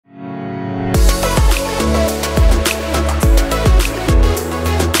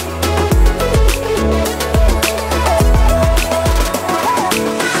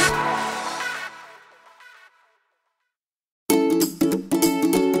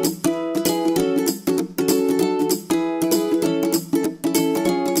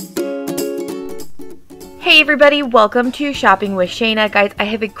Hey everybody, welcome to Shopping with Shana. Guys, I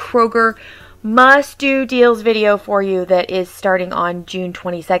have a Kroger must-do deals video for you that is starting on June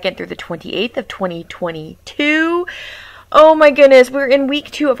 22nd through the 28th of 2022. Oh my goodness, we're in week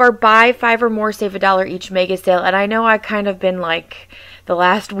 2 of our buy 5 or more, save $1 each mega sale, and I know I kind of been like the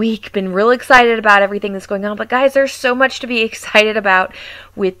last week been real excited about everything that's going on, but guys, there's so much to be excited about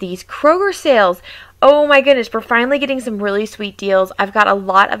with these Kroger sales. Oh my goodness, we're finally getting some really sweet deals. I've got a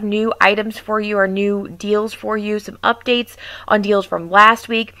lot of new items for you, or new deals for you, some updates on deals from last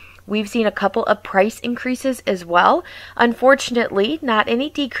week. We've seen a couple of price increases as well. Unfortunately, not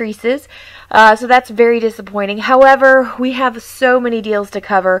any decreases, so that's very disappointing. However, we have so many deals to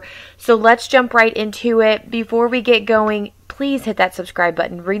cover, so let's jump right into it. Before we get going, please hit that subscribe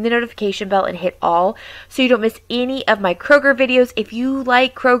button, ring the notification bell, and hit all so you don't miss any of my Kroger videos. If you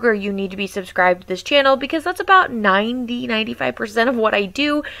like Kroger, you need to be subscribed to this channel because that's about 90-95% of what I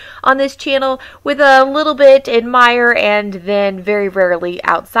do on this channel, with a little bit in Meijer and then very rarely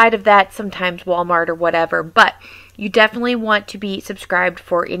outside of that, sometimes Walmart or whatever. But you definitely want to be subscribed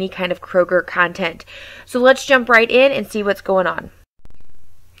for any kind of Kroger content. So let's jump right in and see what's going on.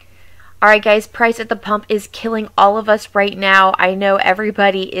 Alright guys, price at the pump is killing all of us right now. I know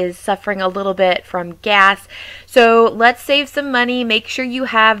everybody is suffering a little bit from gas. So let's save some money. Make sure you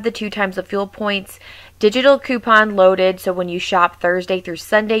have the 2 times the fuel points digital coupon loaded, so when you shop Thursday through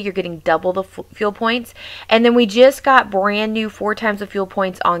Sunday, you're getting double the fuel points. And then we just got brand new 4 times the fuel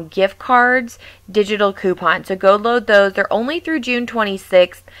points on gift cards digital coupon. So go load those. They're only through June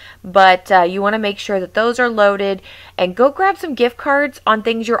 26th, but you want to make sure that those are loaded, and go grab some gift cards on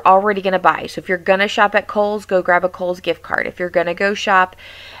things you're already going to buy. So if you're going to shop at Kohl's, go grab a Kohl's gift card. If you're going to go shop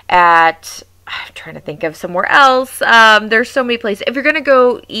at, I'm trying to think of somewhere else. There's so many places. If you're going to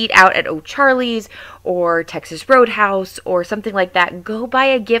go eat out at O'Charlie's or Texas Roadhouse or something like that, go buy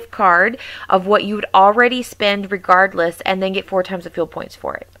a gift card of what you would already spend regardless, and then get 4 times the fuel points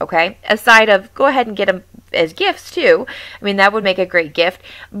for it, okay? Aside of, go ahead and get them as gifts too. I mean, that would make a great gift,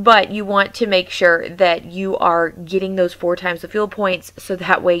 but you want to make sure that you are getting those 4 times the fuel points, so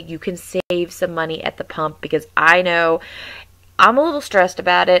that way you can save some money at the pump, because I know I'm a little stressed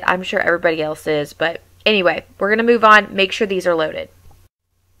about it. I'm sure everybody else is. But anyway, we're going to move on. Make sure these are loaded.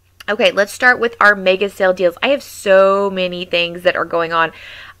 Okay, let's start with our mega sale deals. I have so many things that are going on.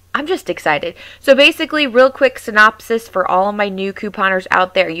 I'm just excited. So basically, real quick synopsis for all of my new couponers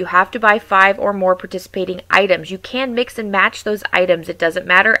out there. You have to buy 5 or more participating items. You can mix and match those items. It doesn't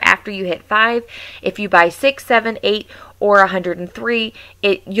matter after you hit 5. If you buy 6, 7, 8, or 103,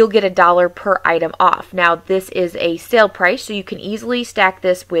 you'll get $1 per item off. Now, this is a sale price, so you can easily stack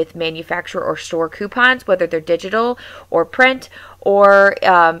this with manufacturer or store coupons, whether they're digital or print, or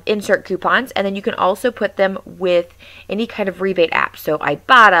insert coupons. And then you can also put them with any kind of rebate app. So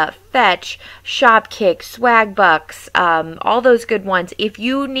Ibotta, Fetch, Shopkick, Swag Bucks, all those good ones. If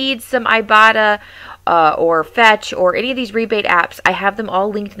you need some Ibotta or Fetch or any of these rebate apps, I have them all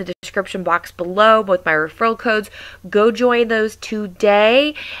linked in the description box below with my referral codes. Go join those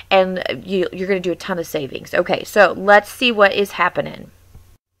today, and you're going to do a ton of savings. Okay, so let's see what is happening.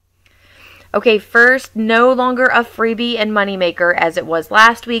 Okay, first, no longer a freebie and moneymaker as it was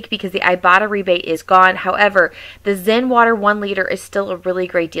last week, because the Ibotta rebate is gone. However, the Zen Water 1 liter is still a really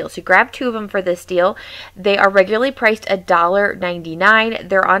great deal. So grab 2 of them for this deal. They are regularly priced $1.99.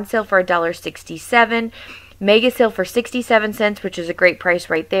 They're on sale for $1.67. Mega sale for 67 cents, which is a great price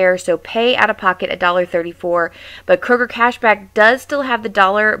right there. So pay out of pocket $1.34. But Kroger Cashback does still have the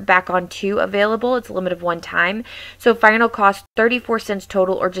 $1 back on 2 available. It's a limit of 1 time. So final cost 34 cents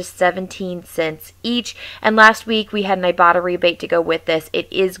total, or just 17 cents each. And last week we had an Ibotta rebate to go with this. It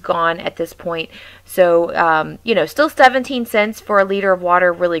is gone at this point. So, still 17 cents for a liter of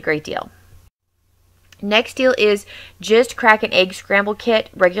water. Really great deal. Next deal is Just Crack an Egg Scramble Kit,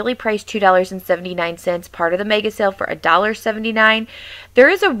 regularly priced $2.79, part of the mega sale for $1.79. There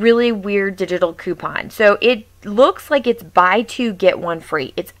is a really weird digital coupon. So it looks like it's buy 2, get 1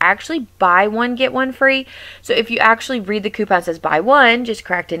 free. It's actually buy 1, get 1 free. So if you actually read the coupon, it says buy 1, just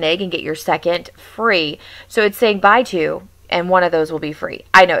cracked an egg and get your second free. So it's saying buy 2. And one of those will be free.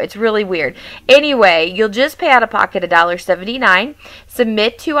 I know, it's really weird. Anyway, you'll just pay out of pocket $1.79.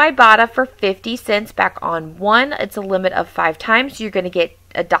 Submit to Ibotta for 50 cents back on 1. It's a limit of 5 times, so you're going to get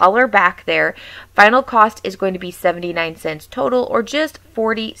 $1 back there. Final cost is going to be 79 cents total, or just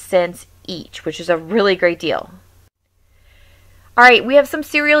 40 cents each, which is a really great deal. All right, we have some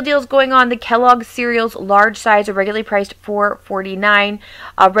cereal deals going on. The Kellogg's cereals, large size, are regularly priced $4.49,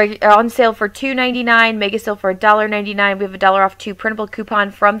 on sale for $2.99, mega sale for $1.99. We have $1 off 2 printable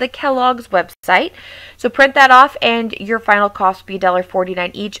coupon from the Kellogg's website. So print that off, and your final cost will be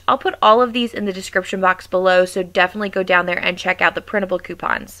 $1.49 each. I'll put all of these in the description box below, so definitely go down there and check out the printable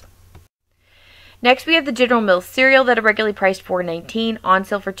coupons. Next, we have the General Mills cereal that are regularly priced $4.19, on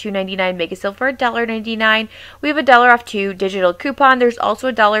sale for $2.99, mega sale for $1.99. We have $1 off 2 digital coupon. There's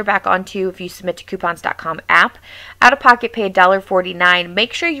also $1 back on 2 if you submit to coupons.com app. Out of pocket, pay $1.49.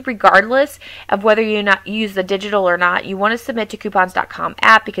 Make sure you, regardless of whether you not use the digital or not, you want to submit to coupons.com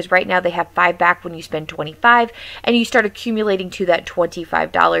app, because right now they have 5 back when you spend $25, and you start accumulating to that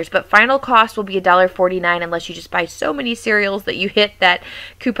 $25. But final cost will be $1.49 unless you just buy so many cereals that you hit that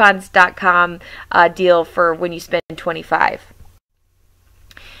coupons.com deal for when you spend $25.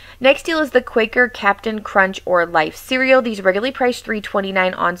 Next deal is the Quaker Captain Crunch or Life cereal. These are regularly priced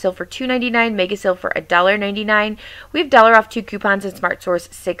 $3.29, on sale for $2.99, mega sale for $1.99. We have $1 off 2 coupons in Smart Source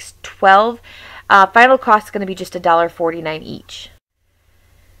 612. Final cost is going to be just $1.49 each.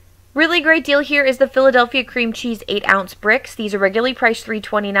 Really great deal here is the Philadelphia cream cheese 8-ounce bricks. These are regularly priced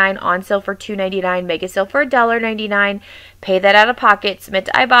 $3.29, on sale for $2.99, mega sale for $1.99. Pay that out of pocket. Submit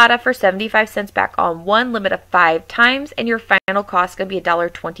to Ibotta for 75 cents back on 1, limit of 5 times, and your final cost is going to be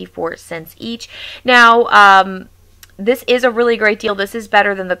 $1.24 each. Now, this is a really great deal. This is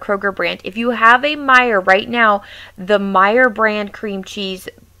better than the Kroger brand. If you have a Meijer right now, the Meijer brand cream cheese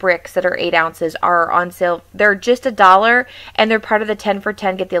bricks that are 8 ounces are on sale. They're just $1, and they're part of the 10 for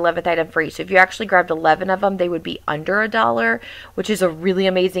 10, get the 11th item free. So if you actually grabbed 11 of them, they would be under $1, which is a really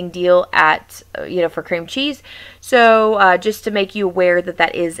amazing deal at, for cream cheese. So just to make you aware that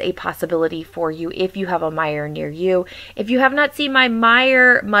that is a possibility for you if you have a Meijer near you. If you have not seen my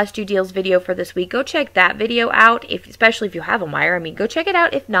Meijer must-do deals video for this week, go check that video out, especially if you have a Meijer. I mean, go check it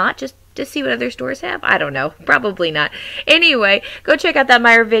out. If not, just see what other stores have. I don't know. Probably not. Anyway, go check out that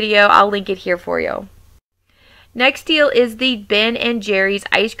Meijer video. I'll link it here for you. Next deal is the Ben & Jerry's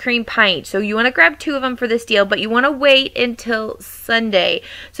ice cream pint. So you want to grab 2 of them for this deal, but you want to wait until Sunday.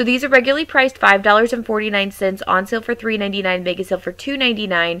 So these are regularly priced $5.49, on sale for $3.99, mega sale for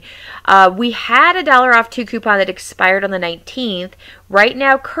 $2.99. We had $1 off 2 coupon that expired on the 19th. Right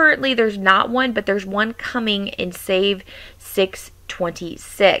now, currently, there's not one, but there's one coming in Save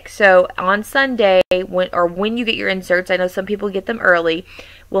 626. So on Sunday, when you get your inserts, I know some people get them early,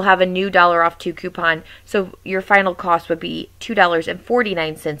 we'll have a new $1 off 2 coupon. So your final cost would be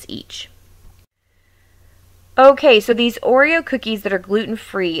 $2.49 each. Okay, so these Oreo cookies that are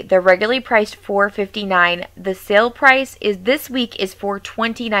gluten-free, they're regularly priced $4.59. The sale price this week is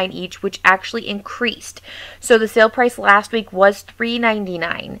 $4.29 each, which actually increased. So the sale price last week was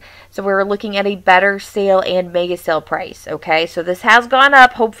 $3.99. So we're looking at a better sale and mega sale price, okay? So this has gone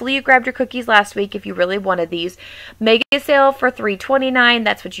up. Hopefully you grabbed your cookies last week if you really wanted these. Mega sale for $3.29.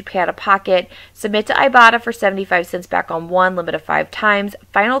 That's what you pay out of pocket. Submit to Ibotta for 75 cents back on 1, limit of 5 times.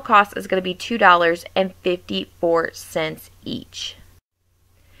 Final cost is going to be $2.54 each.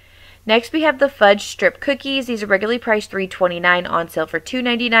 Next, we have the fudge strip cookies. These are regularly priced $3.29, on sale for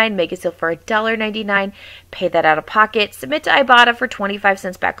 $2.99, mega sale for $1.99. Pay that out of pocket. Submit to Ibotta for 25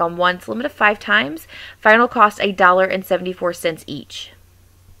 cents back on 1, limit of 5 times. Final cost $1.74 each.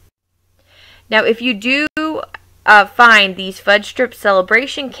 Now, if you do find these fudge strip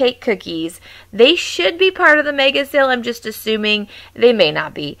celebration cake cookies, they should be part of the mega sale. I'm just assuming they may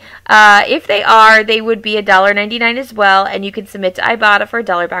not be. If they are, they would be $1.99 as well, and you can submit to Ibotta for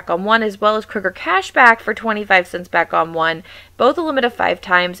 $1 back on 1, as well as Kroger Cashback for 25 cents back on 1, both a limit of 5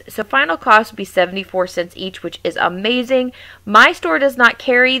 times. So final cost would be 74 cents each, which is amazing. My store does not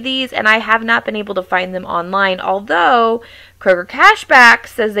carry these, and I have not been able to find them online, although Kroger Cashback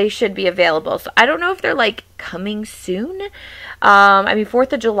says they should be available. So I don't know if they're coming soon.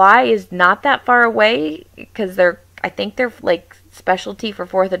 4th of July is not that far away, because I think they're specialty for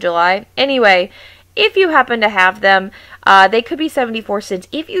 4th of July. Anyway, if you happen to have them, they could be 74 cents.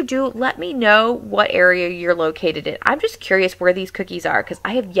 If you do, let me know what area you're located in. I'm just curious where these cookies are, because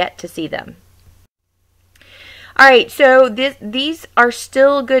I have yet to see them. Alright, so these are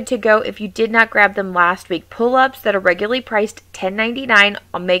still good to go if you did not grab them last week. Pull-ups that are regularly priced $10.99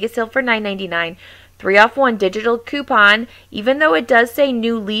 on mega sale for $9.99. 3 off 1 digital coupon. Even though it does say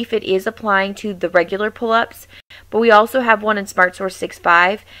new leaf, it is applying to the regular pull-ups. but we also have one in Smart Source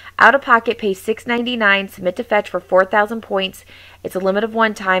 6.5. Out of pocket, pay $6.99, submit to Fetch for 4,000 points. It's a limit of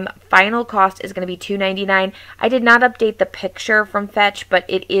one time. Final cost is going to be $2.99. I did not update the picture from Fetch, but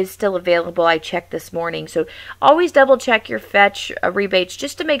it is still available. I checked this morning. So always double check your Fetch rebates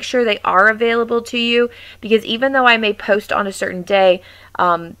just to make sure they are available to you, because even though I may post on a certain day,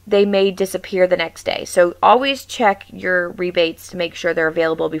 they may disappear the next day. So always check your rebates to make sure they're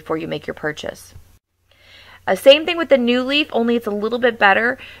available before you make your purchase. Same thing with the new leaf, only it's a little bit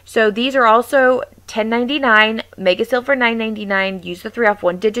better. So these are also $10.99, mega sale for $9.99. Use the 3 off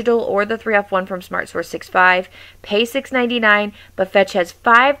 1 digital or the 3 off 1 from Smart Source 6.5. Pay $6.99, but Fetch has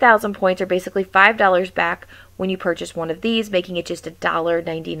 5,000 points, or basically $5 back when you purchase one of these, making it just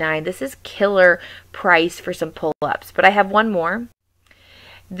 $1.99. This is killer price for some pull-ups. But I have one more.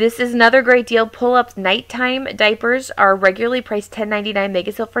 This is another great deal. Pull-ups nighttime diapers are regularly priced $10.99,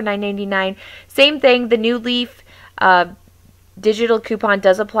 mega sale for $9.99. Same thing, the new leaf digital coupon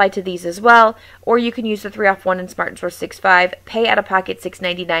does apply to these as well, or you can use the 3 off 1 in Smart Source 6.5. Pay out of pocket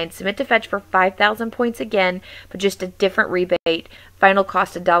 $6.99. Submit to Fetch for 5,000 points again, but just a different rebate. Final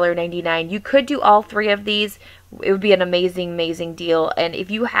cost $1.99. You could do all three of these. It would be an amazing deal. And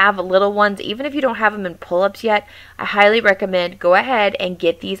if you have little ones, even if you don't have them in pull-ups yet, I highly recommend go ahead and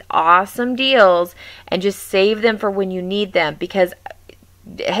get these awesome deals and just save them for when you need them. Because,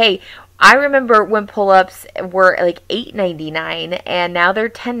 hey, I remember when pull-ups were like $8.99 and now they're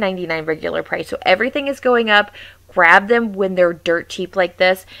 $10.99 regular price. So everything is going up. Grab them when they're dirt cheap like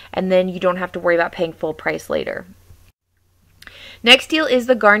this, and then you don't have to worry about paying full price later. Next deal is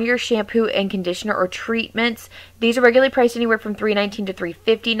the Garnier shampoo and conditioner or treatments. These are regularly priced anywhere from $3.19 to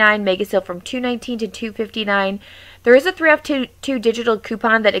 $3.59. Mega sale from $2.19 to $2.59. There is a 3 off 2 digital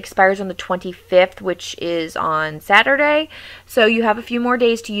coupon that expires on the 25th, which is on Saturday. So you have a few more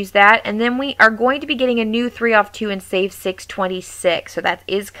days to use that. And then we are going to be getting a new 3 off 2 and save $6.26. So that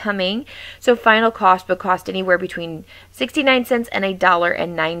is coming. So final cost would cost anywhere between 69 cents and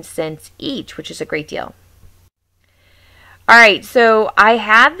 $1.09 each, which is a great deal. Alright, so I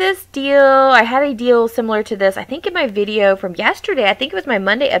had this deal, I had a deal similar to this, I think in my video from yesterday. I think it was my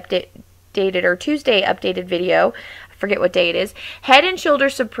Monday updated or Tuesday updated video. I forget what day it is. Head and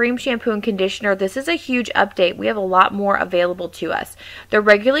Shoulders Supreme Shampoo and Conditioner. This is a huge update. We have a lot more available to us. They're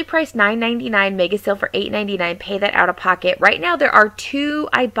regularly priced $9.99, mega sale for $8.99. Pay that out of pocket. Right now there are 2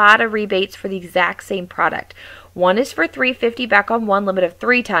 Ibotta rebates for the exact same product. One is for $3.50 back on 1, limit of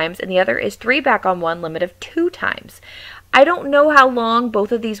 3 times, and the other is 3 back on 1, limit of 2 times. I don't know how long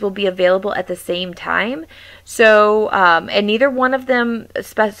both of these will be available at the same time. So, and neither one of them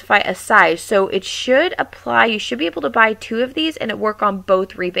specify a size. So it should apply. You should be able to buy 2 of these and it work on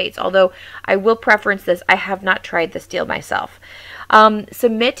both rebates. Although I will preference this. I have not tried this deal myself.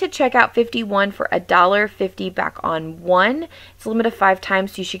 Submit to checkout 51 for $1.50 back on 1. It's a limit of 5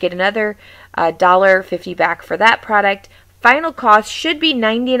 times. So you should get another $1.50 back for that product. Final cost should be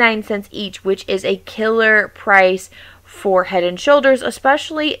 99 cents each, which is a killer price for Head and Shoulders,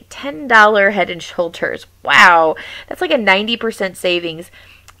 especially $10 Head and Shoulders. Wow, that's like a 90% savings.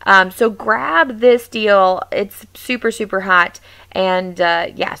 So grab this deal. It's super hot, and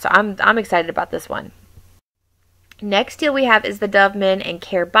yeah, so I'm excited about this one. Next deal we have is the Dove Men and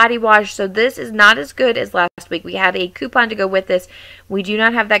Care Body Wash. So this is not as good as last week. We had a coupon to go with this. We do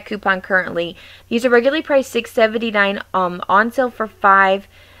not have that coupon currently. These are regularly priced $6.79, on sale for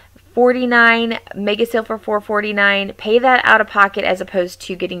 $5.49, mega sale for $4.49. Pay that out of pocket as opposed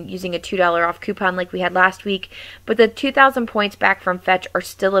to using a $2 off coupon like we had last week. But the 2,000 points back from Fetch are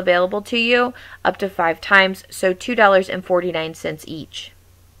still available to you up to 5 times, so $2.49 each.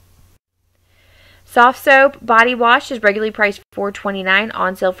 Soft Soap Body Wash is regularly priced $4.29,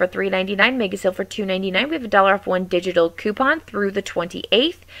 on sale for $3.99, mega sale for $2.99. We have a $1 off 1 digital coupon through the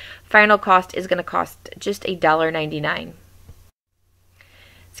 28th. Final cost is going to cost just $1.99.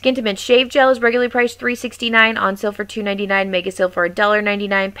 Skin to Mint Shave Gel is regularly priced $3.69, on sale for $2.99, mega sale for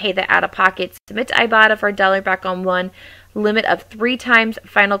 $1.99. Pay that out of pocket. Submit to Ibotta for $1 back on 1. Limit of 3 times.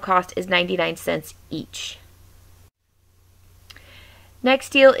 Final cost is 99 cents each. Next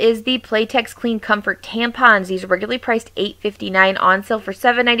deal is the Playtex Clean Comfort Tampons. These are regularly priced $8.59, on sale for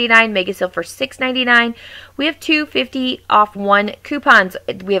 $7.99, mega sale for $6.99. We have 2 50 off 1 coupons.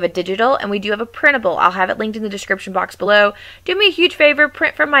 We have a digital and we do have a printable. I'll have it linked in the description box below. Do me a huge favor,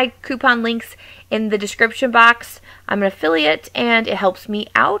 print from my coupon links in the description box. I'm an affiliate and it helps me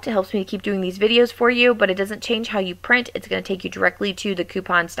out. It helps me to keep doing these videos for you, but it doesn't change how you print. It's going to take you directly to the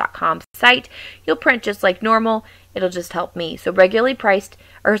coupons.com site. You'll print just like normal. It'll just help me. So regularly priced,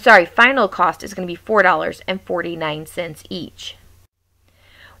 final cost is going to be $4.49 each.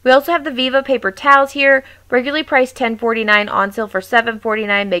 We also have the Viva paper towels here, regularly priced $10.49, on sale for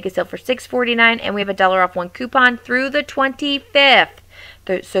 $7.49, mega sale for $6.49, and we have a $1 off 1 coupon through the 25th.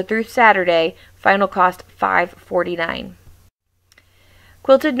 So through Saturday, final cost $5.49.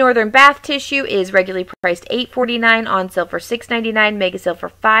 Quilted Northern Bath Tissue is regularly priced $8.49, on sale for $6.99, mega sale for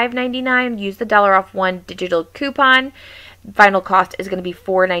 $5.99. Use the $1 off 1 digital coupon. Final cost is going to be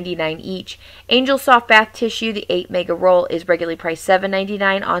 $4.99 each. Angel Soft Bath Tissue, the 8 mega roll, is regularly priced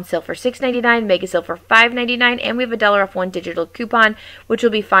 $7.99, on sale for $6.99, mega sale for $5.99, and we have a $1 off 1 digital coupon, which will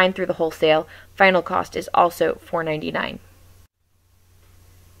be fine through the wholesale. Final cost is also $4.99.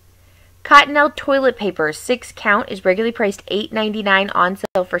 Cottonelle toilet paper, 6 count, is regularly priced $8.99, on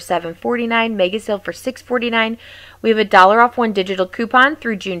sale for $7.49, mega sale for $6.49. We have a $1 off 1 digital coupon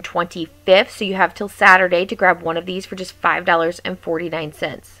through June 25th, so you have till Saturday to grab one of these for just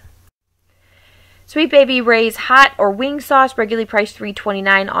 $5.49. Sweet Baby Ray's hot or wing sauce, regularly priced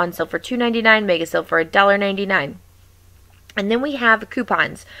 $3.29, on sale for $2.99, mega sale for $1.99. And then we have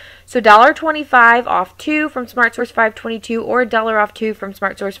coupons. So $1.25 off 2 from Smart Source 522, or $1 off 2 from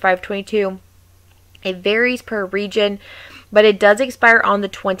Smart Source 522. It varies per region, but it does expire on the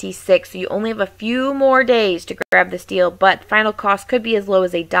 26th, so you only have a few more days to grab this deal, but final cost could be as low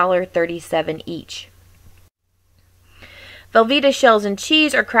as $1.37 each. Velveeta Shells and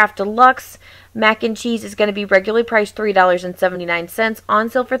Cheese or Kraft Deluxe Mac and Cheese is going to be regularly priced $3.79, on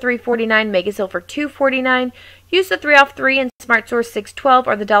sale for $3.49, mega sale for $2.49. Use the 3 off 3 in Smart Source 612,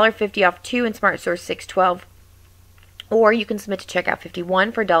 or the $1.50 off 2 in Smart Source 612. Or you can submit to checkout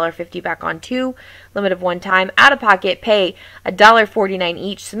 51 for $1.50 back on 2. Limit of 1 time. Out of pocket, pay $1.49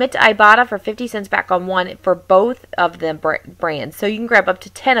 each. Submit to Ibotta for 50 cents back on 1 for both of the brands. So you can grab up to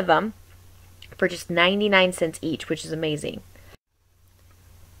 10 of them for just 99 cents each, which is amazing.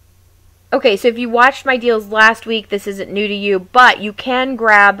 Okay, so if you watched my deals last week, this isn't new to you, but you can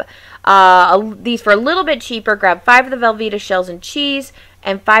grab these for a little bit cheaper. Grab 5 of the Velveeta Shells and Cheese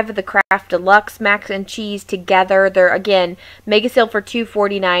and 5 of the Kraft Deluxe Mac and Cheese together. They're, again, mega sale for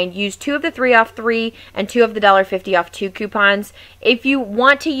 $2.49. Use 2 of the 3 off 3 and 2 of the $1.50 off 2 coupons. If you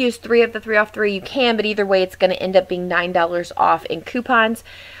want to use 3 of the 3 off 3, you can, but either way, it's going to end up being $9 off in coupons.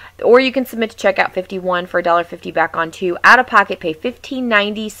 Or you can submit to checkout 51 for $1.50 back on 2. Out of pocket, pay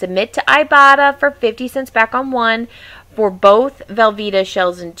 $15.90. Submit to Ibotta for 50 cents back on 1 for both Velveeta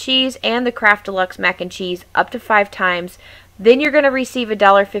Shells and Cheese and the Kraft Deluxe Mac and Cheese up to 5 times. Then you're going to receive a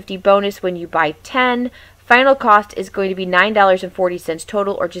 $1.50 bonus when you buy 10. Final cost is going to be $9.40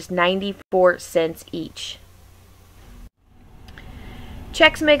 total, or just 94 cents each.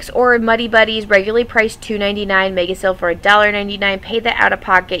 Chex Mix or Muddy Buddies, regularly priced $2.99, mega sale for $1.99. Pay that out of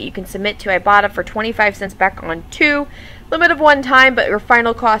pocket. You can submit to Ibotta for 25 cents back on 2. Limit of 1 time, but your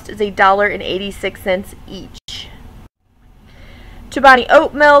final cost is $1.86 each. Chobani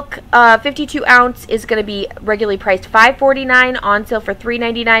Oat Milk, 52 ounce, is going to be regularly priced $5.49, on sale for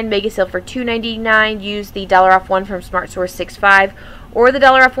 $3.99, mega sale for $2.99. Use the $1 off 1 from Smart Source 65, or the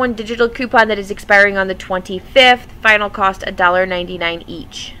 $1 off 1 digital coupon that is expiring on the 25th. Final cost $1.99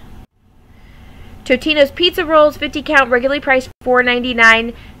 each. Totino's Pizza Rolls, 50 count, regularly priced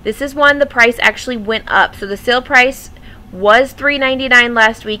 $4.99. This is one the price actually went up. So the sale price was $3.99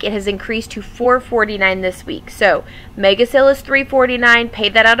 last week. It has increased to $4.49 this week. So mega sale is $3.49. Pay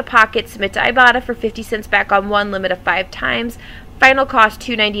that out of pocket. Submit to Ibotta for 50 cents back on 1. Limit of 5 times. Final cost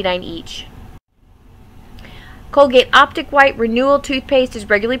 $2.99 each. Colgate Optic White Renewal Toothpaste is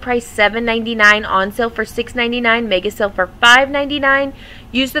regularly priced $7.99, on sale for $6.99, mega sale for $5.99.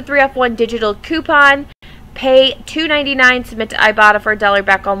 Use the 3 off 1 digital coupon. Pay $2.99, submit to Ibotta for $1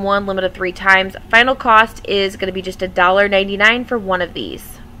 back on 1, limit of 3 times. Final cost is going to be just $1.99 for one of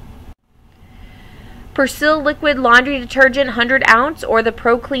these. Persil Liquid Laundry Detergent 100 ounce or the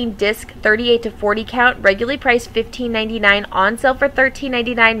Pro Clean Disc 38 to 40 count, regularly priced $15.99, on sale for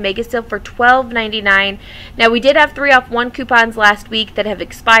 $13.99, mega sale for $12.99. Now we did have 3 off 1 coupons last week that have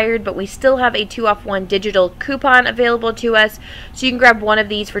expired, but we still have a 2 off 1 digital coupon available to us, so you can grab one of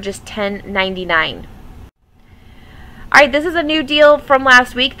these for just $10.99. Alright, this is a new deal from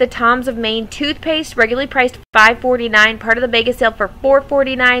last week. The Tom's of Maine toothpaste, regularly priced $5.49, part of the mega sale for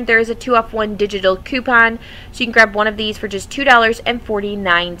 $4.49. There is a 2 off 1 digital coupon, so you can grab one of these for just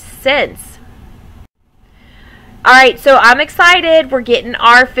 $2.49. Alright, so I'm excited. We're getting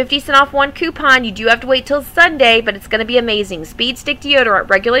our 50 cent off 1 coupon. You do have to wait till Sunday, but it's going to be amazing. Speed Stick Deodorant,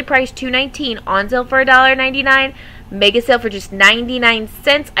 regularly priced $2.19, on sale for $1.99, mega sale for just 99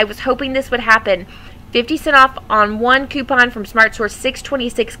 cents. I was hoping this would happen. 50 cent off on 1 coupon from Smart Source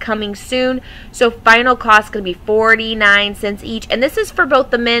 626 coming soon. So final cost is going to be 49 cents each. And this is for both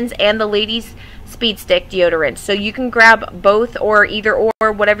the men's and the ladies Speed Stick deodorant. So you can grab both or either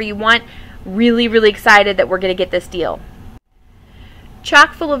or, whatever you want. Really, really excited that we're going to get this deal.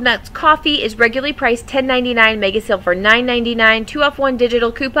 Chock full of nuts coffee is regularly priced $10.99, mega sale for $9.99, 2 off 1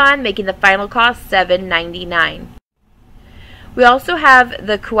 digital coupon, making the final cost $7.99. We also have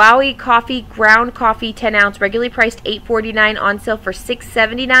the Kauai coffee, ground coffee, 10 ounce, regularly priced $8.49, on sale for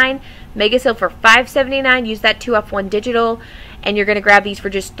 $6.79, mega sale for $5.79. Use that 2 off 1 digital, and you're going to grab these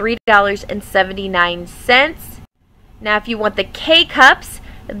for just $3.79. Now, if you want the K-Cups,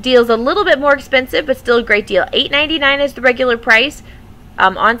 the deal's a little bit more expensive, but still a great deal. $8.99 is the regular price.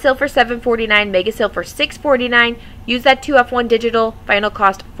 On sale for $7.49, mega sale for $6.49. Use that 2 off 1 digital, final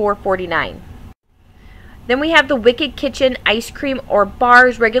cost $4.49. Then we have the Wicked Kitchen ice cream or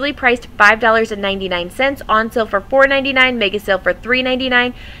bars, regularly priced $5.99, on sale for $4.99, mega sale for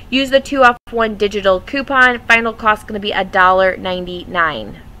 $3.99. Use the 2 off 1 digital coupon, final cost going to be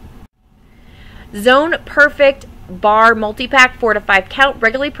 $1.99. Zone Perfect bar multi-pack 4 to 5 count,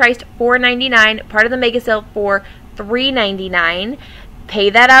 regularly priced $4.99, part of the mega sale for $3.99.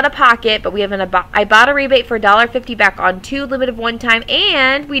 Pay that out of pocket, but we have an Ibotta rebate for $1.50 back on 2, limit of 1 time,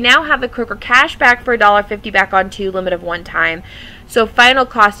 and we now have a Kroger cash back for $1.50 back on 2, limit of 1 time. So final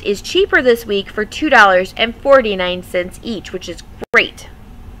cost is cheaper this week for $2.49 each, which is great.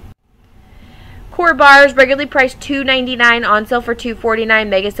 Core bars, regularly priced $2.99, on sale for $2.49,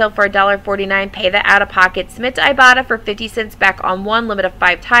 mega sale for $1.49. Pay that out of pocket. Submit to Ibotta for 50 cents back on 1, limit of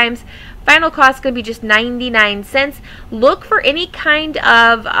 5 times. Final cost going to be just 99 cents. Look for any kind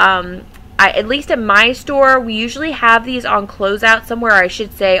of, at least at my store, we usually have these on closeout somewhere, I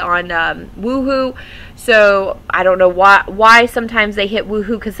should say on Woohoo. So I don't know why sometimes they hit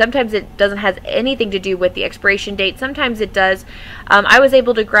Woohoo, because sometimes it doesn't have anything to do with the expiration date. Sometimes it does. I was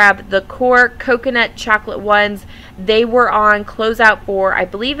able to grab the core coconut chocolate ones. They were on closeout for, I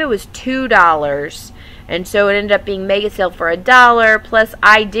believe it was $2. And so it ended up being mega sale for $1. Plus,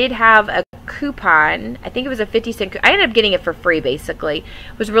 I did have a coupon. I think it was a 50-cent coupon. I ended up getting it for free, basically.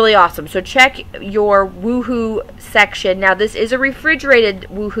 It was really awesome. So check your Woohoo section. Now, this is a refrigerated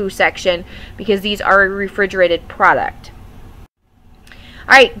Woohoo section because these are a refrigerated product. All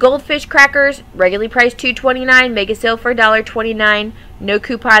right, Goldfish crackers, regularly priced $2.29, mega sale for $1.29. No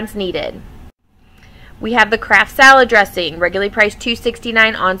coupons needed. We have the Kraft salad dressing, regularly priced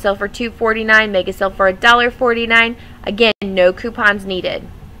 $2.69, on sale for $2.49, mega sale for $1.49. Again, no coupons needed.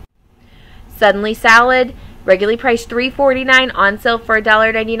 Suddenly salad, regularly priced $3.49, on sale for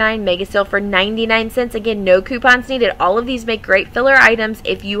 $1.99, mega sale for 99 cents. Again, no coupons needed. All of these make great filler items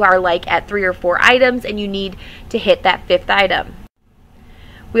if you are like at 3 or 4 items and you need to hit that 5th item.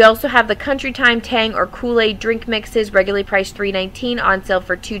 We also have the Country Time Tang or Kool-Aid drink mixes, regularly priced $3.19, on sale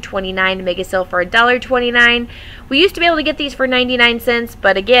for $2.29, mega sale for $1.29. We used to be able to get these for 99 cents,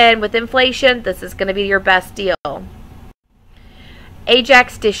 but again, with inflation, this is going to be your best deal.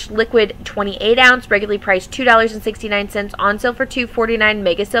 Ajax Dish Liquid 28 ounce, regularly priced $2.69, on sale for $2.49,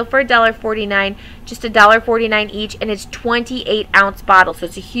 mega sale for $1.49, just $1.49 each, and it's 28 ounce bottle, so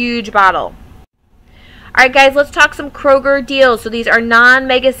it's a huge bottle. Alright guys, let's talk some Kroger deals. So these are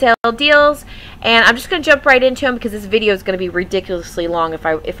non-mega sale deals, and I'm just going to jump right into them because this video is going to be ridiculously long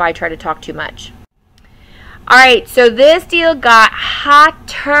if I try to talk too much. Alright, so this deal got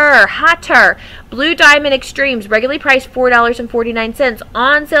hotter. Blue Diamond Extremes, regularly priced $4.49,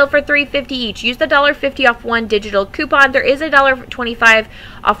 on sale for $3.50 each. Use the $1.50 off 1 digital coupon. There is a $1.25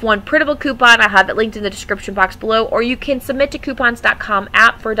 off 1 printable coupon. I have it linked in the description box below, or you can submit to coupons.com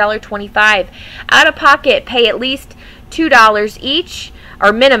app for $1.25. Out of pocket, pay at least $2 each,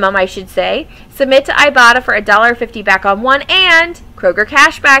 or minimum I should say. Submit to Ibotta for $1.50 back on 1, and Kroger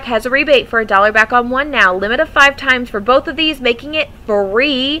Cashback has a rebate for $1 back on 1 now. Limit of 5 times for both of these, making it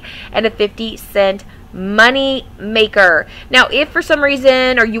free and a 50-cent money maker. Now, if for some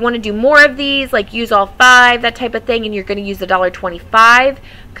reason, or you want to do more of these, like use all 5, that type of thing, and you're going to use the $1.25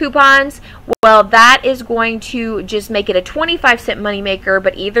 coupons, well, that is going to just make it a 25-cent money maker,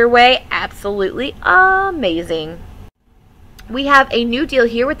 but either way, absolutely amazing. We have a new deal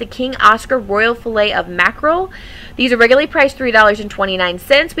here with the King Oscar Royal Filet of Mackerel. These are regularly priced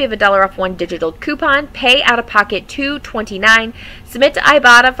 $3.29. We have a $1 off 1 digital coupon. Pay out of pocket $2.29. Submit to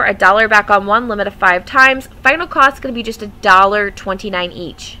Ibotta for $1 back on 1, limit of 5 times. Final cost is going to be just $1.29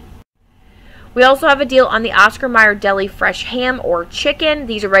 each. We also have a deal on the Oscar Mayer Deli Fresh Ham or Chicken.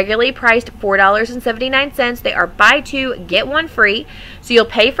 These are regularly priced $4.79. They are buy 2, get 1 free. So you'll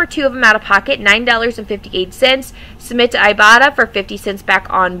pay for 2 of them out of pocket, $9.58. Submit to Ibotta for 50 cents back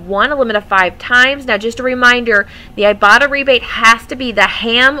on 1, a limit of 5 times. Now, just a reminder, the Ibotta rebate has to be the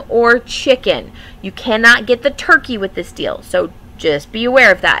ham or chicken. You cannot get the turkey with this deal, so just be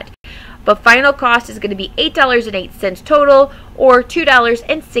aware of that. but final cost is going to be $8.08 total, or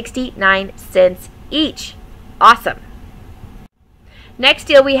 $2.69 each. Awesome. Next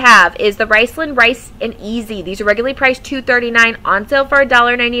deal we have is the Riceland Rice and Easy. These are regularly priced $2.39, on sale for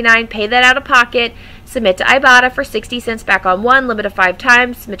 $1.99. Pay that out of pocket. Submit to Ibotta for 60 cents back on one, limit of 5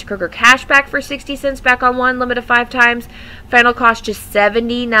 times. Submit to Kroger Cashback for 60 cents back on one, limit of 5 times. Final cost just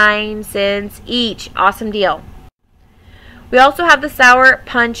 79 cents each. Awesome deal. We also have the Sour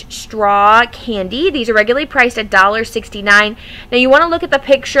Punch Straw Candy. These are regularly priced at $1.69. Now you want to look at the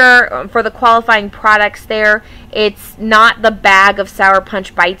picture for the qualifying products there. It's not the bag of Sour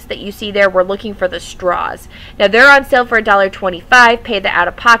Punch bites that you see there. We're looking for the straws. Now they're on sale for $1.25. Pay that out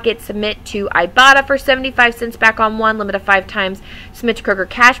of pocket. Submit to Ibotta for 75 cents back on one, limit of 5 times. Submit to Kroger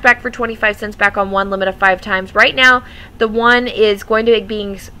Cashback for 25 cents back on one, limit of 5 times. Right now, the one is going to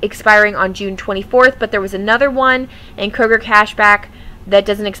be expiring on June 24th, but there was another one in Kroger Cashback that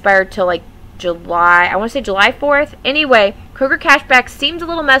doesn't expire till like July, I want to say July 4th. Anyway, Kroger Cashback seems a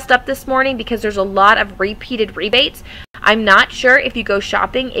little messed up this morning because there's a lot of repeated rebates. I'm not sure if you go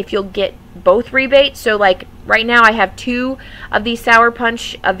shopping if you'll get both rebates. So like right now I have 2 of these Sour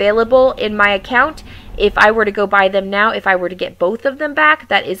Punch available in my account. If I were to go buy them now, if I were to get both of them back,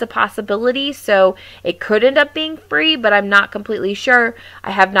 that is a possibility. So it could end up being free, but I'm not completely sure.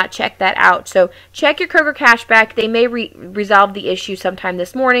 I have not checked that out. So check your Kroger Cashback. They may resolve the issue sometime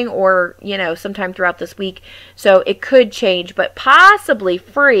this morning or, sometime throughout this week. So it could change, but possibly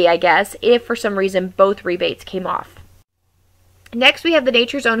free, I guess, if for some reason both rebates came off. Next, we have the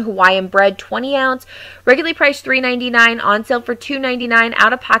Nature's Own Hawaiian Bread 20 ounce, regularly priced $3.99, on sale for $2.99,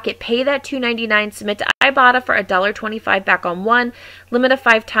 out of pocket. Pay that $2.99, submit to Ibotta for $1.25 back on one, limit of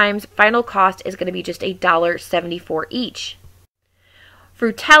 5 times. Final cost is going to be just $1.74 each.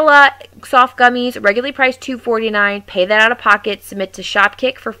 Frutella soft gummies, regularly priced $2.49. Pay that out of pocket, submit to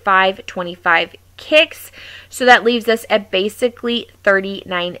Shopkick for $5.25 kicks. So that leaves us at basically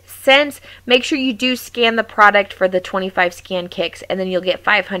 39 cents. Make sure you do scan the product for the 25 scan kicks, and then you'll get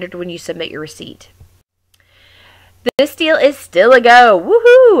 500 when you submit your receipt. This deal is still a go.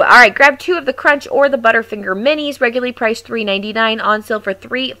 Woohoo! All right, grab 2 of the Crunch or the Butterfinger Minis, regularly priced $3.99, on sale for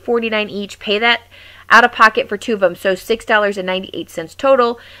 $3.49 each. Pay that out of pocket for 2 of them, so $6.98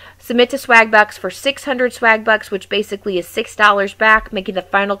 total. Submit to Swagbucks for 600 Swagbucks, which basically is $6 back, making the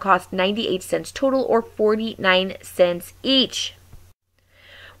final cost 98 cents total, or 49 cents each.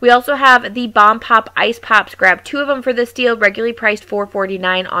 We also have the Bomb Pop Ice Pops. Grab 2 of them for this deal, regularly priced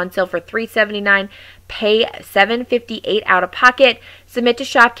 $4.49, on sale for $3.79. Pay $7.58 out of pocket. Submit to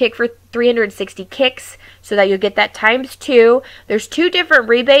Shopkick for 360 kicks, so that you'll get that times 2. There's 2 different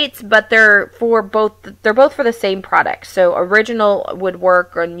rebates, but they're both for the same product. So original would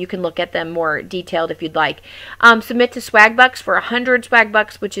work, and you can look at them more detailed if you'd like. Submit to Swagbucks for 100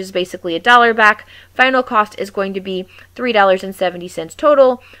 Swagbucks, which is basically $1 back. Final cost is going to be $3.70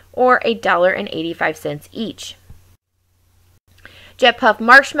 total, or $1.85 each. Jet Puff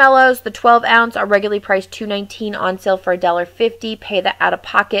Marshmallows, the 12 ounce, are regularly priced $2.19, on sale for $1.50. Pay that out of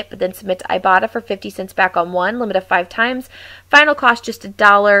pocket, but then submit to Ibotta for 50 cents back on one, limit of 5 times. Final cost just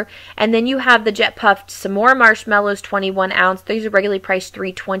 $1. And then you have the Jet Puffed S'more Marshmallows, 21 ounce. These are regularly priced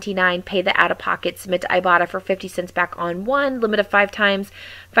 $3.29. Pay that out of pocket, submit to Ibotta for 50 cents back on one, limit of 5 times.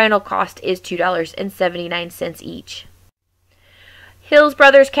 Final cost is $2.79 each. Hills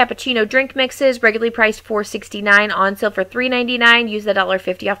Brothers Cappuccino Drink Mixes, regularly priced $4.69, on sale for $3.99. Use the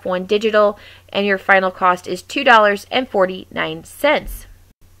 $1.50 off one digital, and your final cost is $2.49.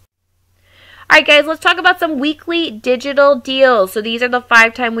 Alright guys, let's talk about some weekly digital deals. So these are the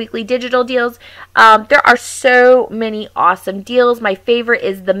 5-time weekly digital deals. There are so many awesome deals. My favorite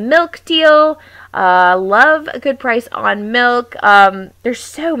is the milk deal. Love a good price on milk. There's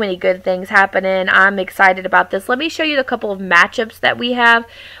so many good things happening. I'm excited about this. Let me show you a couple of matchups that we have.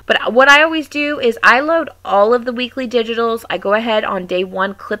 But what I always do is I load all of the weekly digitals. I go ahead on day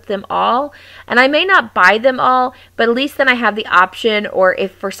 1, clip them all. And I may not buy them all, but at least then I have the option, or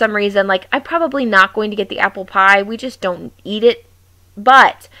if for some reason, like I'm probably not going to get the apple pie. We just don't eat it.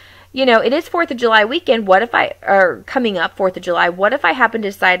 But it is 4th of July weekend. Coming up 4th of July, what if I happen to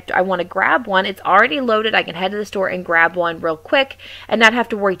decide I want to grab one? It's already loaded. I can head to the store and grab one real quick and not have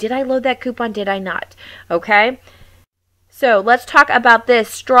to worry, did I load that coupon? Did I not? Okay. So let's talk about this.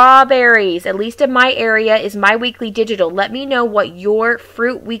 Strawberries, at least in my area, is my weekly digital. Let me know what your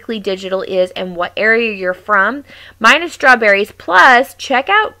fruit weekly digital is and what area you're from. Mine is strawberries. Plus, check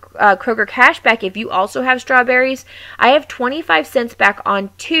out Kroger Cashback if you also have strawberries. I have 25 cents back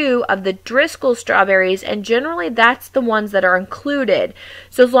on 2 of the Driscoll strawberries, and generally that's the ones that are included.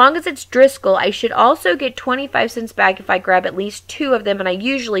 So as long as it's Driscoll, I should also get 25 cents back if I grab at least 2 of them, and I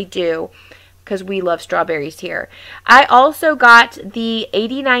usually do, because we love strawberries here. I also got the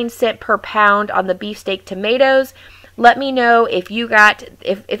 89-cent per pound on the beefsteak tomatoes. Let me know if you got,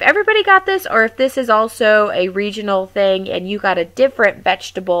 if everybody got this, or if this is also a regional thing and you got a different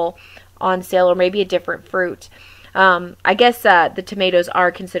vegetable on sale, or maybe a different fruit. I guess the tomatoes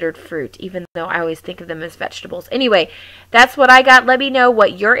are considered fruit, even though I always think of them as vegetables. Anyway, that's what I got. Let me know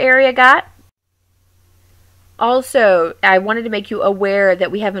what your area got. Also, I wanted to make you aware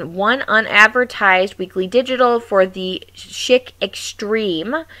that we have one unadvertised weekly digital for the Chic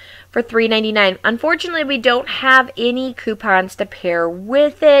Extreme for $3.99. Unfortunately, we don't have any coupons to pair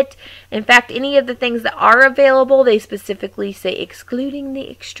with it. In fact, any of the things that are available, they specifically say excluding the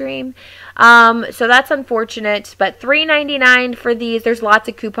Extreme. So that's unfortunate, but $3.99 for these. There's lots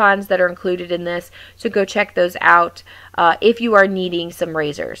of coupons that are included in this, so go check those out if you are needing some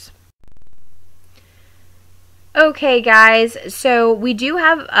razors. Okay guys, so we do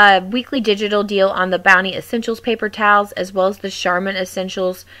have a weekly digital deal on the Bounty Essentials paper towels as well as the Charmin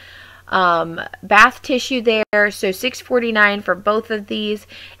Essentials bath tissue there. So $6.49 for both of these.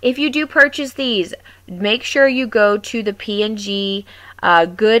 If you do purchase these, make sure you go to the P&G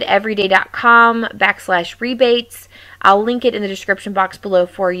goodeveryday.com/rebates. I'll link it in the description box below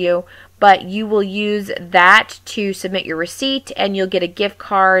for you. But you will use that to submit your receipt, and you'll get a gift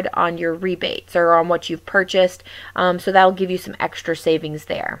card on your rebates or on what you've purchased. So that'll give you some extra savings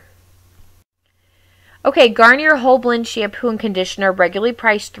there. Okay, Garnier Whole Blend Shampoo and Conditioner, regularly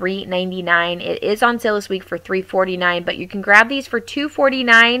priced $3.99. It is on sale this week for $3.49, but you can grab these for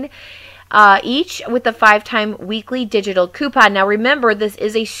 $2.49 each with the 5-time weekly digital coupon. Now remember, this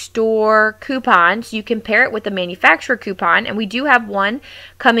is a store coupon, so you can pair it with the manufacturer coupon, and we do have one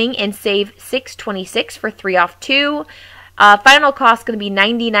coming and save $6.26 for 3 off 2. Final cost is going to be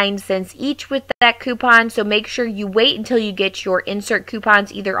 99 cents each with that coupon, so make sure you wait until you get your insert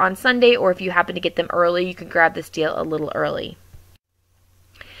coupons either on Sunday, or if you happen to get them early, you can grab this deal a little early.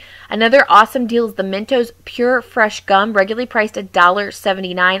 Another awesome deal is the Mentos Pure Fresh Gum, regularly priced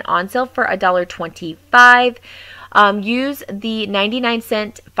 $1.79, on sale for $1.25. Use the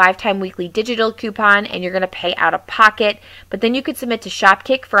 99-cent 5-time weekly digital coupon, and you're going to pay out of pocket. But then you could submit to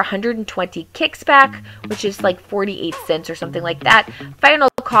Shopkick for 120 kicks back, which is like 48 cents or something like that. Final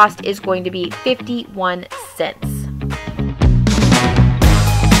cost is going to be 51 cents.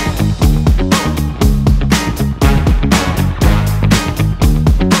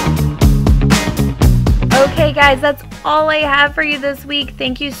 Okay guys, that's all I have for you this week.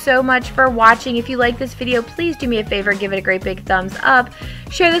 Thank you so much for watching. If you like this video, please do me a favor, give it a great big thumbs up.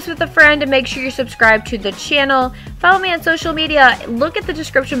 Share this with a friend and make sure you're subscribed to the channel. Follow me on social media. Look at the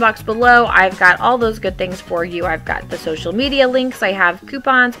description box below. I've got all those good things for you. I've got the social media links. I have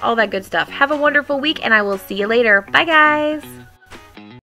coupons, all that good stuff. Have a wonderful week, and I will see you later. Bye guys.